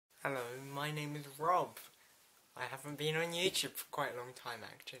my name is Rob. I haven't been on YouTube for quite a long time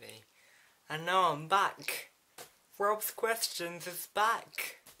actually. And now I'm back. RobsQuestions is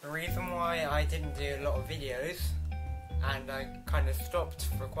back. The reason why I didn't do a lot of videos, and I kind of stopped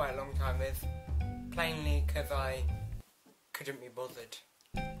for quite a long time, is plainly because I couldn't be bothered.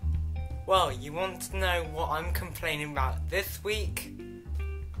 Well, you want to know what I'm complaining about this week?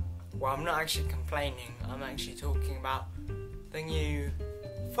 Well, I'm not actually complaining, I'm actually talking about the new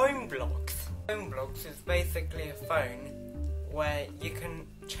phone blocks. Phone blocks is basically a phone where you can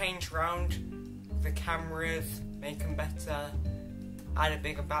change around the cameras, make them better, add a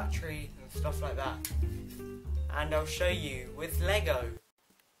bigger battery and stuff like that. And I'll show you with Lego.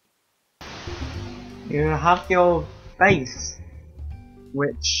 You have your base,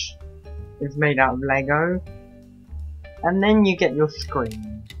 which is made out of Lego, and then you get your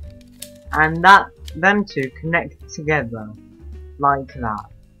screen, and them two connect together like that.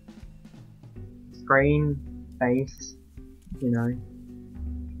 Screen, base, you know.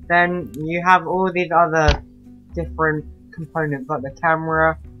 Then you have all these other different components like the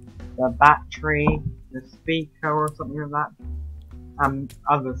camera, the battery, the speaker or something like that, and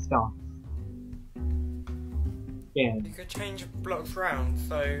other stuff. Yeah. You could change blocks around,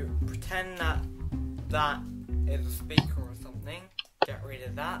 so pretend that is a speaker or something, get rid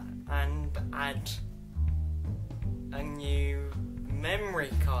of that, and add a new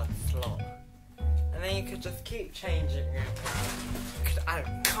memory card slot. And then you could just keep changing it around. You could add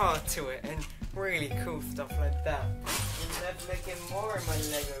a car to it and really cool stuff like that. And there's like more in my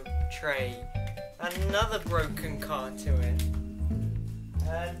Lego tray. Another broken car to it.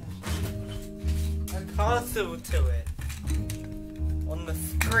 And a castle to it. On the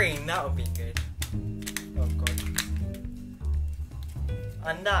screen, that would be good. Oh god.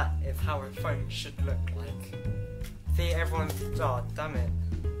 And that is how a phone should look like. See, everyone's... oh, damn it.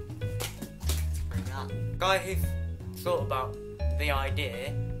 That guy who thought about the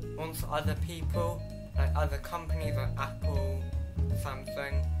idea wants other people, like other companies like Apple,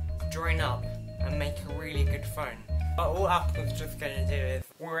 Samsung, join up and make a really good phone. But all Apple's just gonna do is,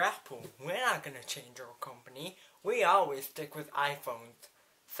 we're Apple, we're not gonna change our company, we always stick with iPhones.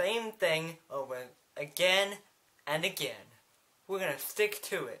 Same thing over again and again. We're gonna stick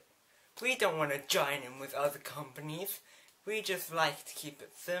to it. We don't want to join in with other companies, we just like to keep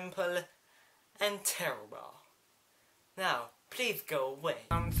it simple and terrible. Now, please go away.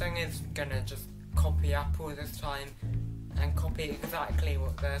 Samsung is gonna just copy Apple this time and copy exactly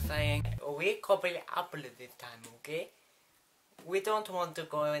what they're saying. We copy Apple this time, okay? We don't want to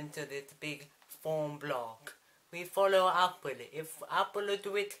go into this big phone block. We follow Apple. If Apple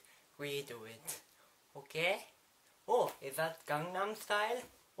do it, we do it. Okay? Oh, is that Gangnam Style?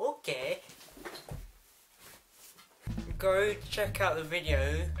 Okay. Go check out the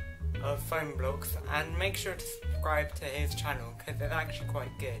video of phone blocks and make sure to subscribe to his channel because it's actually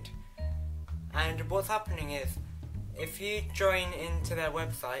quite good. And what's happening is, if you join into their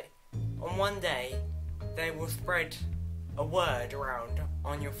website, on one day they will spread a word around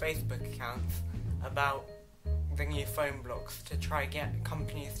on your Facebook accounts about the new phone blocks to try get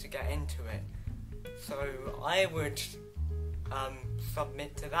companies to get into it. So I would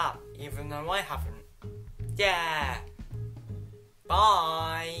submit to that even though I haven't. Yeah!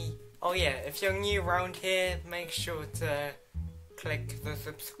 Bye! Oh yeah, if you're new around here, make sure to click the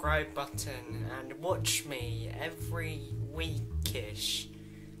subscribe button and watch me every weekish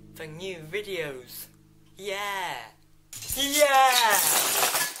for new videos. Yeah! Yeah!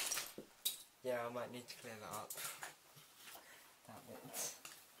 Yeah, I might need to clear that up. That bit.